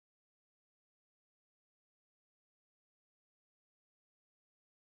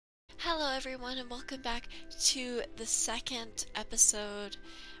Hello, everyone, and welcome back to the second episode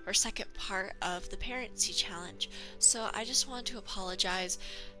or second part of the Parentcy Challenge. So, I just want to apologize.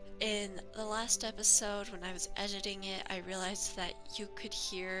 In the last episode, when I was editing it, I realized that you could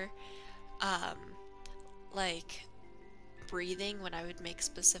hear, um, like breathing when I would make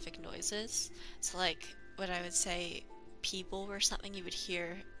specific noises. So, like when I would say people or something, you would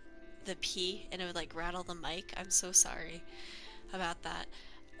hear the P and it would like rattle the mic. I'm so sorry about that.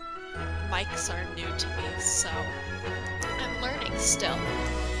 Mics are new to me, so I'm learning still.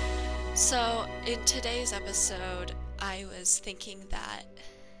 So, in today's episode, I was thinking that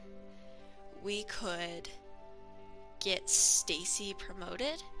we could get Stacy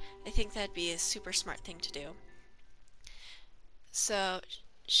promoted. I think that'd be a super smart thing to do. So,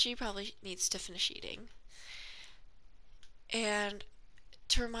 she probably needs to finish eating. And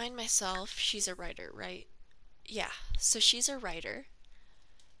to remind myself, she's a writer, right? Yeah, so she's a writer.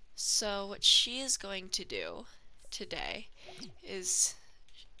 So, what she is going to do today is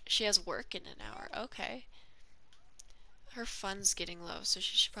she has work in an hour. Okay. Her fun's getting low, so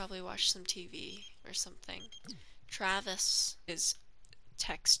she should probably watch some TV or something. Travis is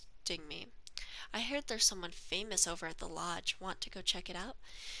texting me. I heard there's someone famous over at the lodge. Want to go check it out?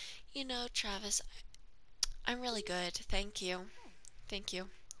 You know, Travis, I'm really good. Thank you. Thank you.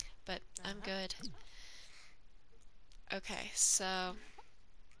 But I'm good. Okay, so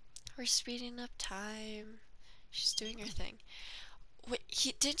we're speeding up time. She's doing her thing. Wait,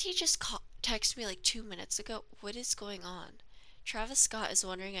 didn't he just text me like 2 minutes ago? What is going on? Travis Scott is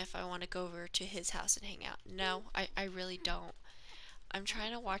wondering if I want to go over to his house and hang out. No, I really don't. I'm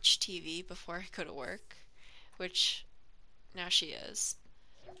trying to watch TV before I go to work, which now she is.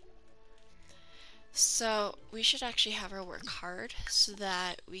 So we should actually have her work hard so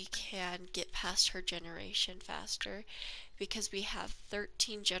that we can get past her generation faster because we have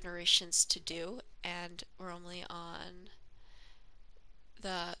 13 generations to do and we're only on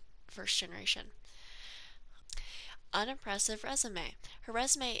the first generation. Unimpressive resume. Her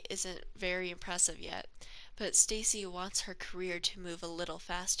resume isn't very impressive yet, but Stacy wants her career to move a little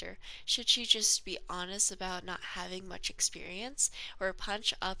faster. Should she just be honest about not having much experience or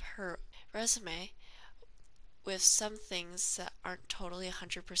punch up her resume with some things that aren't totally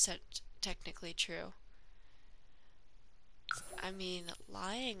 100% technically true? I mean,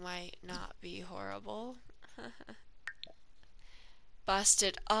 lying might not be horrible.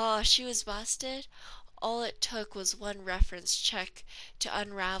 Busted. Oh, she was busted? All it took was one reference check to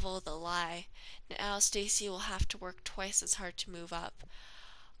unravel the lie. Now Stacy will have to work twice as hard to move up.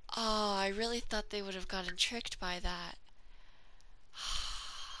 Oh, I really thought they would have gotten tricked by that.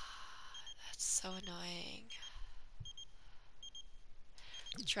 That's so annoying.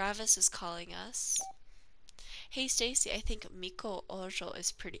 Travis is calling us. Hey Stacy, I think Miko Ojo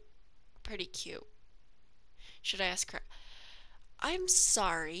is pretty cute. Should I ask her? I'm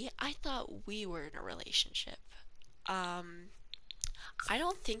sorry. I thought we were in a relationship. Um, I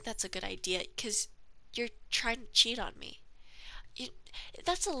don't think that's a good idea because you're trying to cheat on me. You,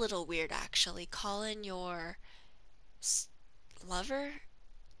 that's a little weird, actually. Calling your lover,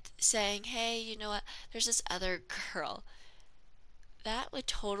 saying, "Hey, you know what? There's this other girl." That would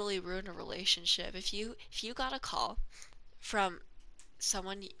totally ruin a relationship. If you got a call from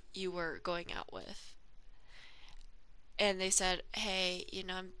someone you were going out with, and they said, "Hey,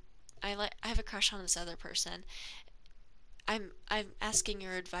 I have a crush on this other person. I'm asking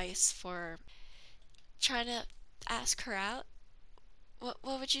your advice for trying to ask her out." What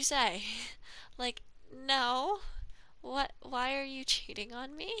would you say? Like, no. What? Why are you cheating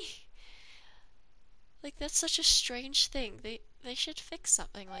on me? Like, that's such a strange thing. They should fix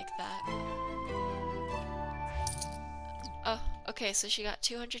something like that. Oh, okay, so she got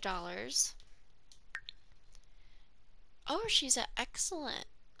 $200. Oh, she's at excellent.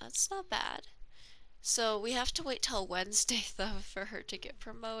 That's not bad. So we have to wait till Wednesday though for her to get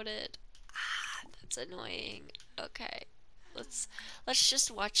promoted. Ah, that's annoying. Okay. Let's let's just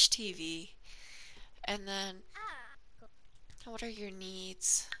watch TV. And then what are your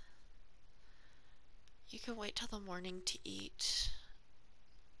needs? You can wait till the morning to eat.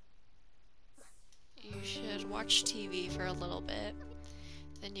 You should watch TV for a little bit.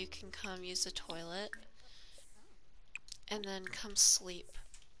 Then you can come use the toilet. And then come sleep.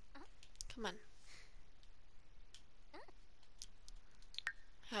 Come on.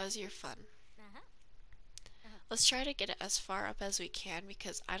 How's your fun? Let's try to get it as far up as we can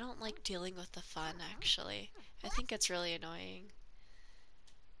because I don't like dealing with the fun, actually. I think it's really annoying.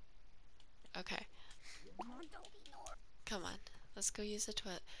 Okay. Come on. Let's go use the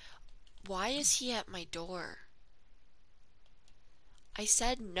toilet. Why is he at my door? I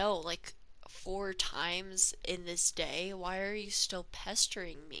said no like 4 times in this day. Why are you still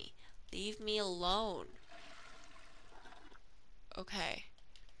pestering me? Leave me alone. Okay.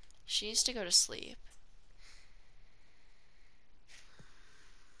 She needs to go to sleep.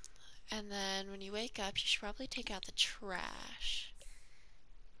 And then when you wake up, you should probably take out the trash.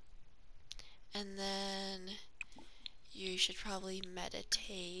 And then you should probably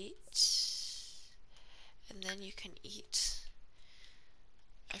meditate. And then you can eat.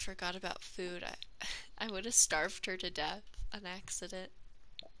 I forgot about food. I would have starved her to death on accident.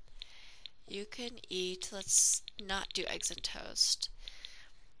 You can eat. Let's not do eggs and toast.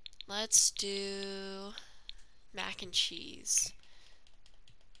 Let's do mac and cheese.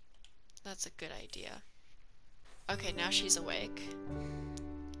 That's a good idea. Okay, now she's awake.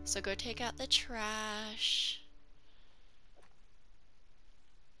 So go take out the trash.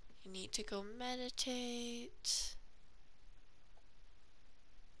 You need to go meditate.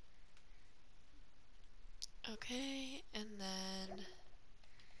 Okay, and then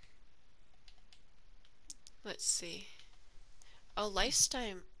let's see. Oh,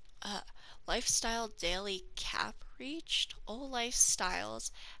 lifestyle daily cap reached. All lifestyles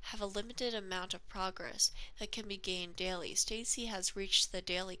have a limited amount of progress that can be gained daily. Stacy has reached the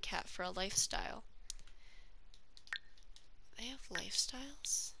daily cap for a lifestyle. They have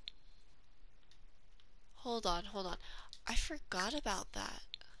lifestyles? Hold on, hold on. I forgot about that.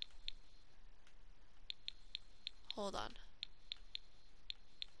 Hold on.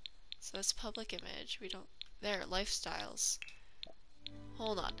 So it's public image. We don't. There, lifestyles.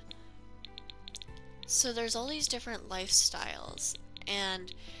 Hold on. So there's all these different lifestyles,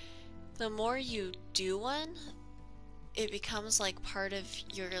 and the more you do one, it becomes like part of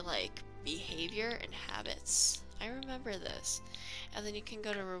your like behavior and habits. I remember this. And then you can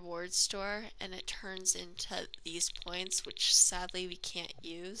go to reward store and it turns into these points, which sadly we can't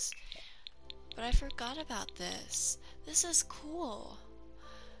use. But I forgot about this. This is cool.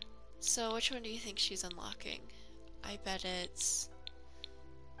 So which one do you think she's unlocking? I bet it's...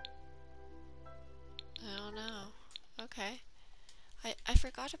 I don't know. Okay. I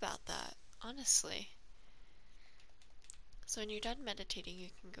forgot about that, honestly. So when you're done meditating,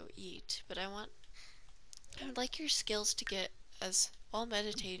 you can go eat. But I would like your skills to get as... While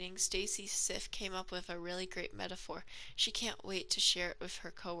meditating, Stacy Sif came up with a really great metaphor. She can't wait to share it with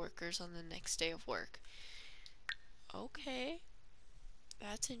her coworkers on the next day of work. Okay.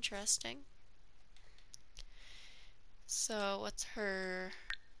 That's interesting. So what's her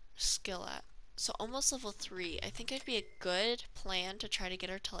skill at? So almost level 3. I think it'd be a good plan to try to get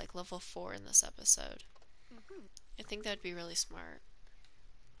her to like level 4 in this episode. I think that'd be really smart.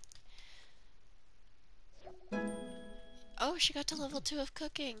 Oh, she got to level 2 of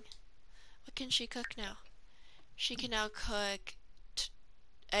cooking. What can she cook now? She can now cook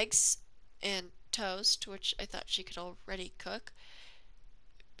eggs and toast, which I thought she could already cook.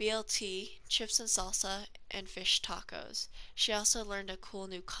 BLT, chips and salsa, and fish tacos. She also learned a cool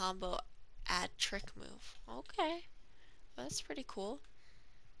new combo add trick move. Okay, that's pretty cool.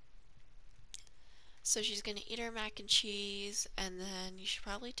 So she's gonna eat her mac and cheese, and then you should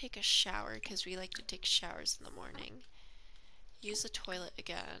probably take a shower because we like to take showers in the morning. Use the toilet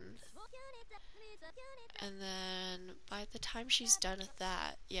again. And then by the time she's done with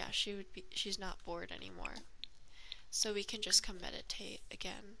that, yeah, she's not bored anymore. So we can just come meditate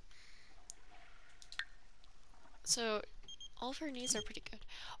again. So all of her needs are pretty good.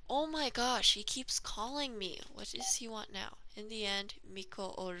 Oh my gosh, he keeps calling me. What does he want now? In the end,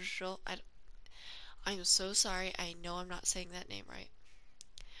 Miko Ojo. I'm so sorry. I know I'm not saying that name right.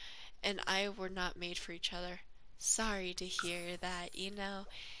 And I were not made for each other. Sorry to hear that,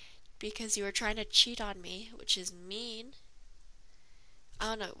 because you were trying to cheat on me, which is mean. I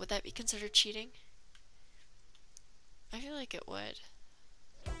don't know, would that be considered cheating? I feel like it would.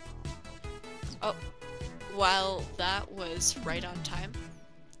 Oh, well, that was right on time.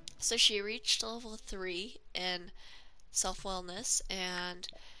 So she reached level 3 in self-wellness, and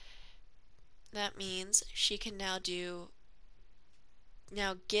that means she can now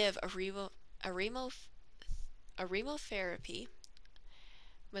give aromatherapy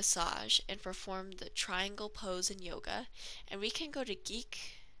massage and perform the triangle pose in yoga, and we can go to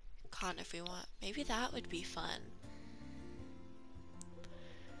GeekCon if we want. Maybe that would be fun.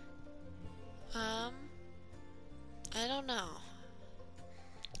 I don't know.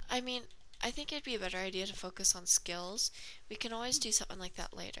 I mean, I think it'd be a better idea to focus on skills. We can always do something like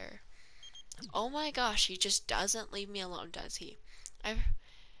that later. Oh my gosh, he just doesn't leave me alone, does he?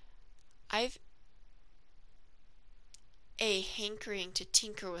 I've a hankering to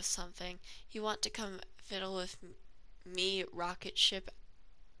tinker with something. You want to come fiddle with me rocket ship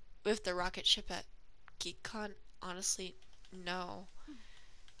with the rocket ship at GeekCon? Honestly, no.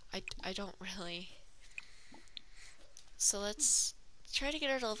 I don't really. So let's try to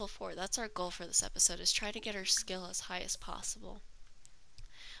get her to level 4. That's our goal for this episode, is try to get her skill as high as possible.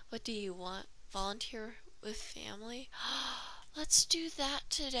 What do you want? Volunteer with family? Let's do that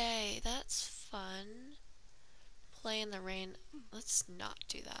today. That's fun. Play in the rain. Let's not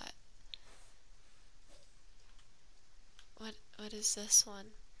do that. What is this one?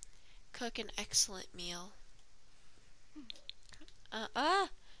 Cook an excellent meal.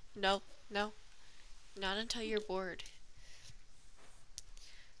 No, no. Not until you're bored.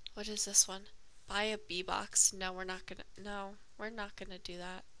 What is this one? Buy a bee box. No, we're not gonna do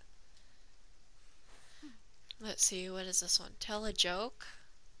that. Let's see, what is this one? Tell a joke?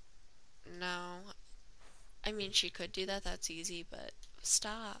 No. I mean, she could do that, that's easy, but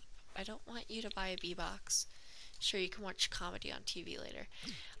stop. I don't want you to buy a bee box. Sure, you can watch comedy on TV later.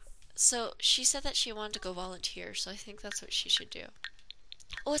 So, she said that she wanted to go volunteer, so I think that's what she should do.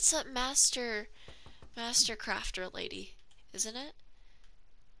 Oh, it's that master crafter lady, isn't it?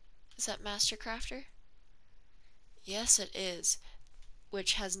 Is that master crafter? Yes, it is,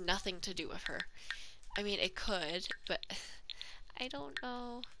 which has nothing to do with her. I mean, it could, but I don't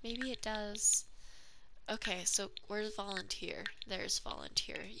know. Maybe it does. Okay, so where's volunteer? There's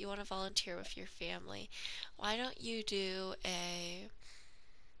volunteer. You want to volunteer with your family. Why don't you do a...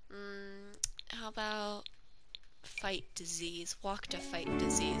 how about fight disease? Walk to fight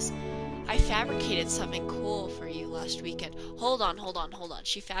disease. I fabricated something cool for you last weekend. Hold on.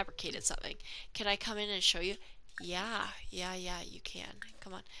 She fabricated something. Can I come in and show you? Yeah, you can.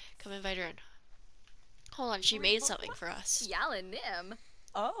 Come on, come invite her in. Hold on, she made something for us. Yala Nim.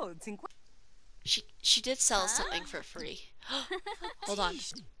 Oh, She did sell something for free. Hold on.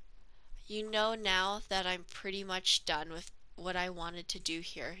 You know now that I'm pretty much done with what I wanted to do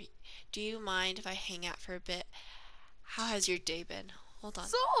here. Do you mind if I hang out for a bit? How has your day been? Hold on.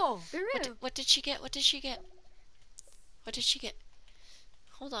 So, What did she get? What did she get? What did she get?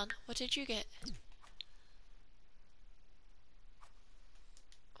 Hold on. What did you get?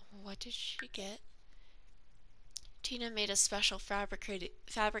 What did she get? Tina made a special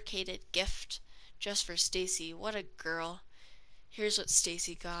fabricated gift just for Stacy. What a girl. Here's what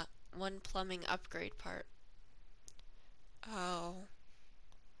Stacy got. One plumbing upgrade part. Oh.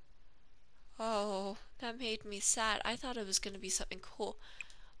 Oh, that made me sad. I thought it was going to be something cool.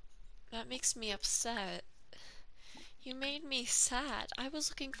 That makes me upset. You made me sad. I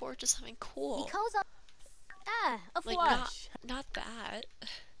was looking forward to something cool. Like, not that.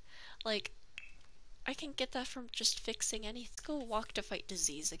 Like, I can get that from just fixing anything. Let's go walk to fight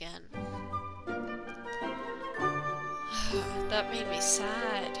disease again. That made me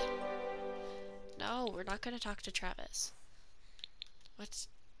sad. No, we're not gonna talk to Travis. What's...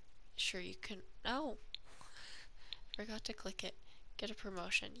 Sure, you can... No! Forgot to click it. Get a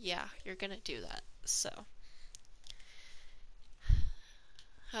promotion. Yeah, you're gonna do that, so...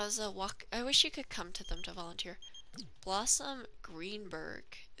 How's the walk? I wish you could come to them to volunteer. Blossom Greenberg.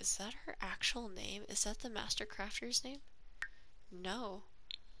 Is that her actual name? Is that the Master Crafter's name? No.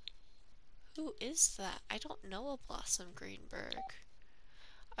 Who is that? I don't know a Blossom Greenberg.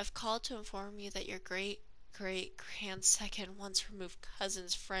 I've called to inform you that your great-great-grandsecond once removed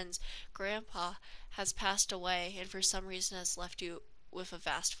cousin's friend's grandpa has passed away and for some reason has left you with a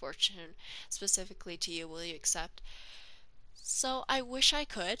vast fortune specifically to you. Will you accept? So I wish I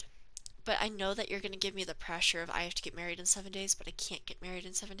could, but I know that you're going to give me the pressure of I have to get married in 7 days, but I can't get married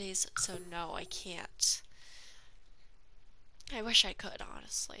in 7 days, so no, I can't. I wish I could,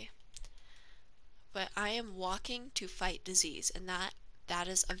 honestly. But I am walking to fight disease, and that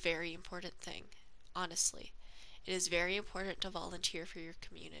is a very important thing, honestly. It is very important to volunteer for your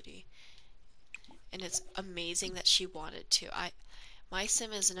community. And it's amazing that she wanted to. My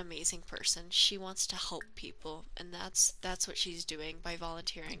sim is an amazing person. She wants to help people, and that's what she's doing by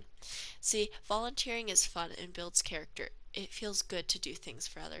volunteering. See, volunteering is fun and builds character. It feels good to do things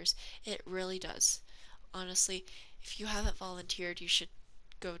for others. It really does. Honestly, if you haven't volunteered, you should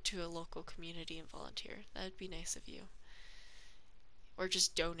go to a local community and volunteer. That would be nice of you. Or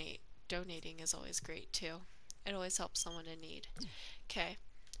just donate. Donating is always great too. It always helps someone in need. Okay.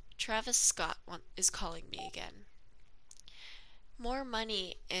 Travis Scott is calling me again. More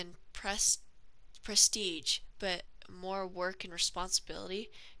money and prestige, but more work and responsibility.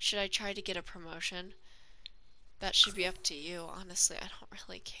 Should I try to get a promotion? That should be up to you. Honestly, I don't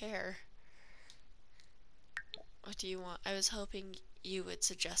really care. What do you want? I was hoping you would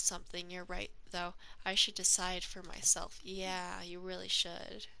suggest something. You're right, though. I should decide for myself. Yeah, you really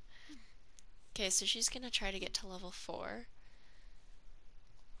should. Okay, so she's gonna try to get to level 4.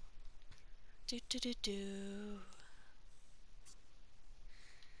 Do do do do.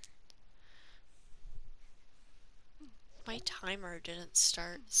 My timer didn't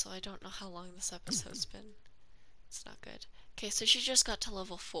start, so I don't know how long this episode's been. It's not good. Okay, so she just got to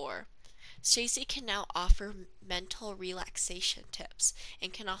level 4. Stacy can now offer mental relaxation tips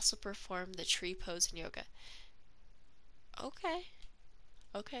and can also perform the tree pose in yoga. Okay.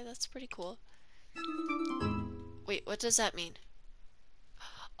 Okay, that's pretty cool. Wait, what does that mean?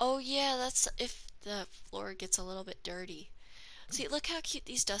 Oh yeah, that's if the floor gets a little bit dirty. See, look how cute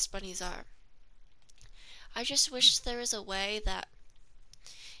these dust bunnies are. I just wish there was a way that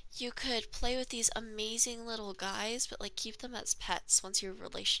you could play with these amazing little guys, but like keep them as pets once your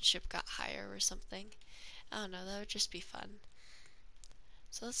relationship got higher or something. I don't know, that would just be fun.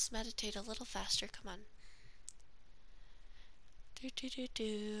 So let's meditate a little faster, come on. Do do do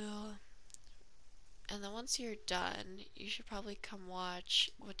do. And then once you're done, you should probably come watch,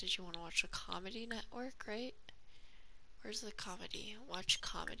 what did you want to watch? A comedy network, right? Where's the comedy? Watch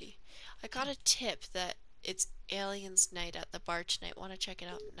comedy. I got a tip that it's Aliens Night at the bar tonight. Want to check it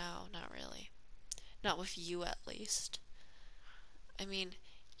out? No, not really. Not with you, at least. I mean,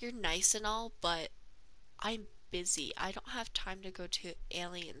 you're nice and all, but I'm busy. I don't have time to go to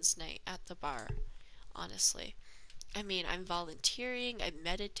Aliens Night at the bar, honestly. I mean, I'm volunteering, I'm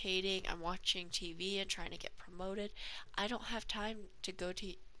meditating, I'm watching TV and trying to get promoted. I don't have time to go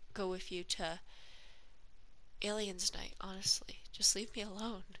with you to Aliens Night, honestly. Just leave me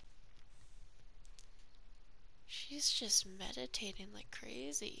alone. She's just meditating like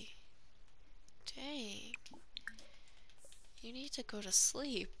crazy. Dang. You need to go to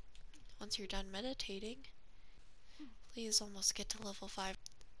sleep once you're done meditating. Please almost get to level 5.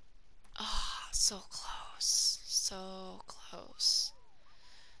 Ah, oh, so close. So close.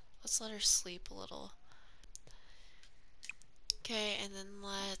 Let's let her sleep a little. Okay, and then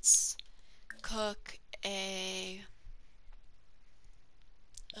let's cook a...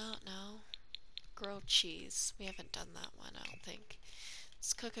 oh, no. Grilled cheese. We haven't done that one, I don't think.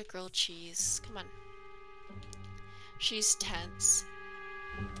 Let's cook a grilled cheese. Come on. She's tense.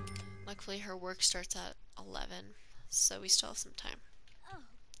 Luckily, her work starts at 11, so we still have some time.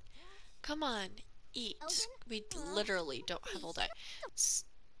 Come on, eat. We literally don't have all day.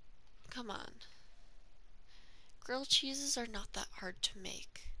 Come on. Grilled cheeses are not that hard to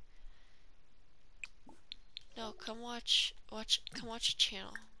make. No, come watch a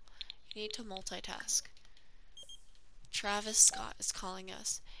channel. You need to multitask. Travis Scott is calling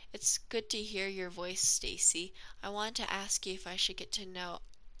us. It's good to hear your voice, Stacy. I wanted to ask you if I should get to know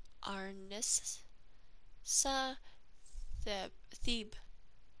Arnissa Thebe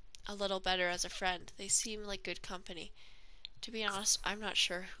a little better as a friend. They seem like good company. To be honest, I'm not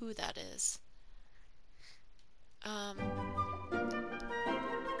sure who that is.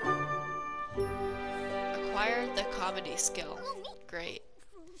 Acquire the comedy skill. Great.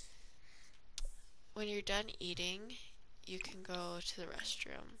 When you're done eating, you can go to the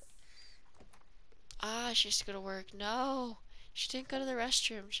restroom. Ah, she has to go to work. No, she didn't go to the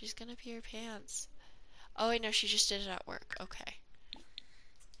restroom. She's gonna pee her pants. Oh, wait, no, she just did it at work. Okay.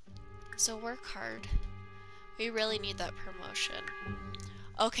 So work hard. We really need that promotion.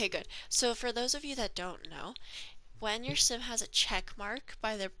 Okay, good. So for those of you that don't know, when your sim has a check mark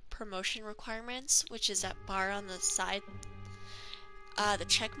by the promotion requirements, which is that bar on the side, the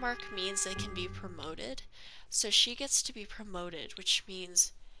check mark means they can be promoted. So she gets to be promoted, which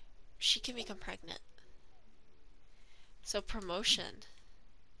means she can become pregnant. So promotion.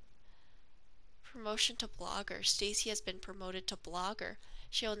 Promotion to blogger. Stacy has been promoted to blogger.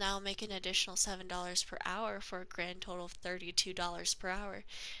 She will now make an additional $7 per hour for a grand total of $32 per hour.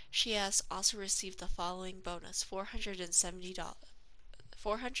 She has also received the following bonus: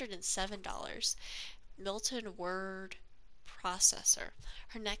 $407 Milton Word Processor.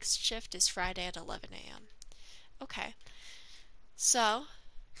 Her next shift is Friday at 11 a.m. Okay. So,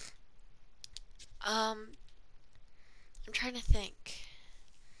 I'm trying to think.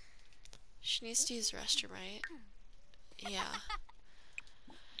 She needs to use the restroom, right? Yeah.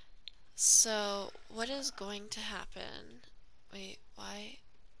 So, what is going to happen? Wait, why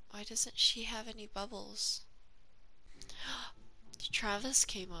doesn't she have any bubbles? Travis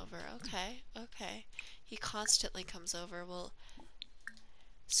came over. Okay, okay. He constantly comes over. Well,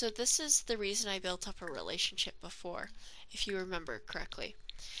 so this is the reason I built up a relationship before, if you remember correctly,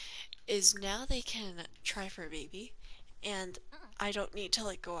 is now they can try for a baby, and I don't need to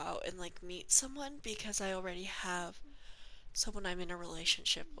like go out and like meet someone because I already have someone I'm in a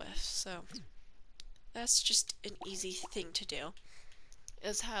relationship with. So that's just an easy thing to do,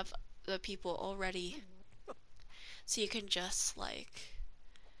 is have the people already, so you can just like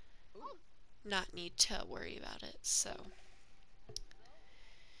not need to worry about it. So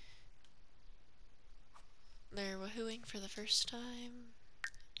they're woohooing for the first time.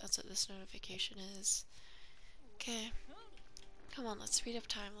 That's what this notification is. Okay, come on, let's speed up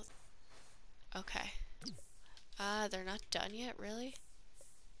time. Okay. They're not done yet, really?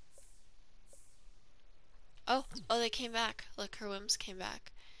 Oh, they came back. Look, her whims came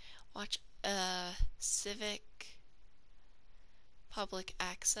back. Watch, civic public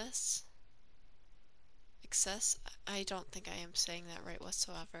access. Access? I don't think I am saying that right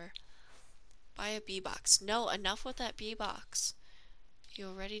whatsoever. Buy a B-box. No, enough with that B-box. You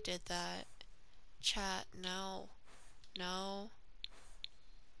already did that. Chat, no. No.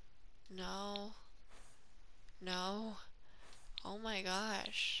 No. No. Oh my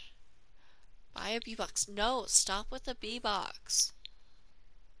gosh. Buy a B-box. No, stop with the B-box.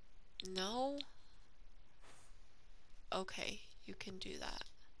 No. Okay, you can do that.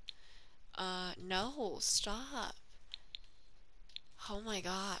 No, stop. Oh my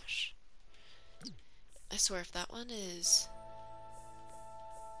gosh. I swear if that one is...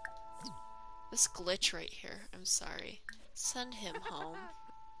 This glitch right here, I'm sorry. Send him home.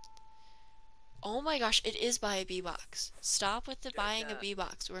 Oh my gosh, it is buy a B-box. Stop with the buying a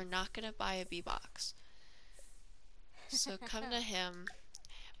B-box. We're not gonna buy a B-box. So come to him.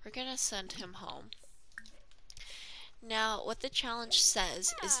 We're gonna send him home. Now, what the challenge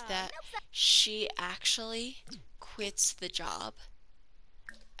says is that she actually quits the job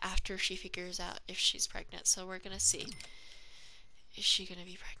after she figures out if she's pregnant. So we're gonna see. Is she gonna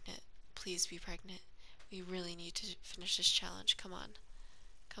be pregnant? Please be pregnant. We really need to finish this challenge. Come on.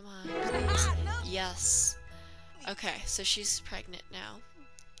 Come on, please. Yes. Okay, so she's pregnant now.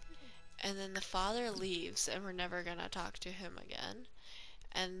 And then the father leaves and we're never gonna talk to him again.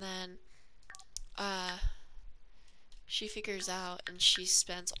 And then, she figures out and she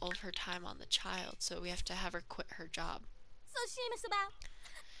spends all of her time on the child, so we have to have her quit her job.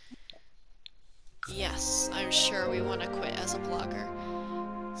 Yes, I'm sure we want to quit as a blogger.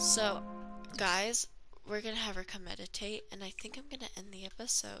 So, guys, we're gonna have her come meditate, and I think I'm gonna end the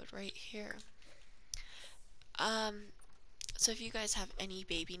episode right here. So if you guys have any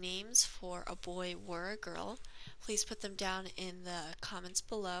baby names for a boy or a girl, please put them down in the comments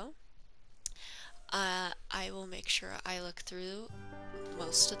below. I will make sure I look through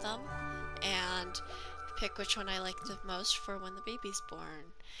most of them and pick which one I like the most for when the baby's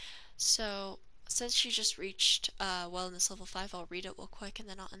born. So, since she just reached wellness level 5, I'll read it real quick and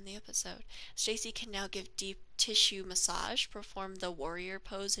then I'll end the episode. Stacy can now give deep tissue massage, perform the warrior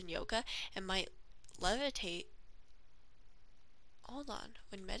pose in yoga, and might levitate. Hold on,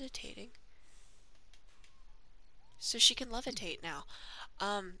 when meditating. So she can levitate now.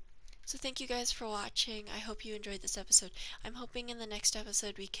 So thank you guys for watching. I hope you enjoyed this episode. I'm hoping in the next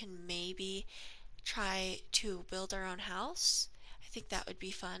episode we can maybe try to build our own house. I think that would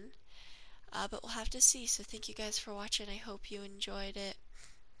be fun. But we'll have to see. So thank you guys for watching. I hope you enjoyed it.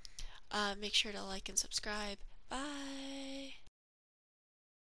 Make sure to like and subscribe. Bye!